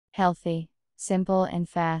Healthy, simple and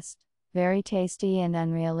fast, very tasty and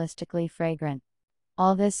unrealistically fragrant.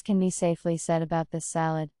 All this can be safely said about this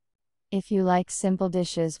salad. If you like simple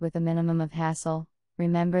dishes with a minimum of hassle,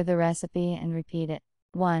 remember the recipe and repeat it.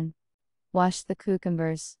 1. Wash the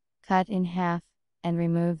cucumbers, cut in half, and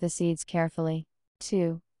remove the seeds carefully.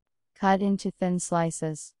 2. Cut into thin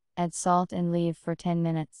slices, add salt and leave for 10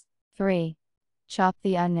 minutes. 3. Chop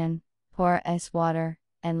the onion, pour ice water,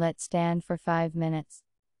 and let stand for 5 minutes.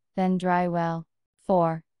 Then dry well.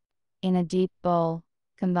 4. In a deep bowl,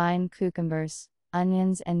 combine cucumbers,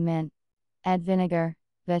 onions and mint. Add vinegar,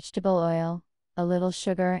 vegetable oil, a little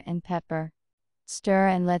sugar and pepper. Stir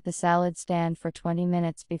and let the salad stand for 20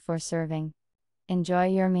 minutes before serving. Enjoy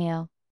your meal.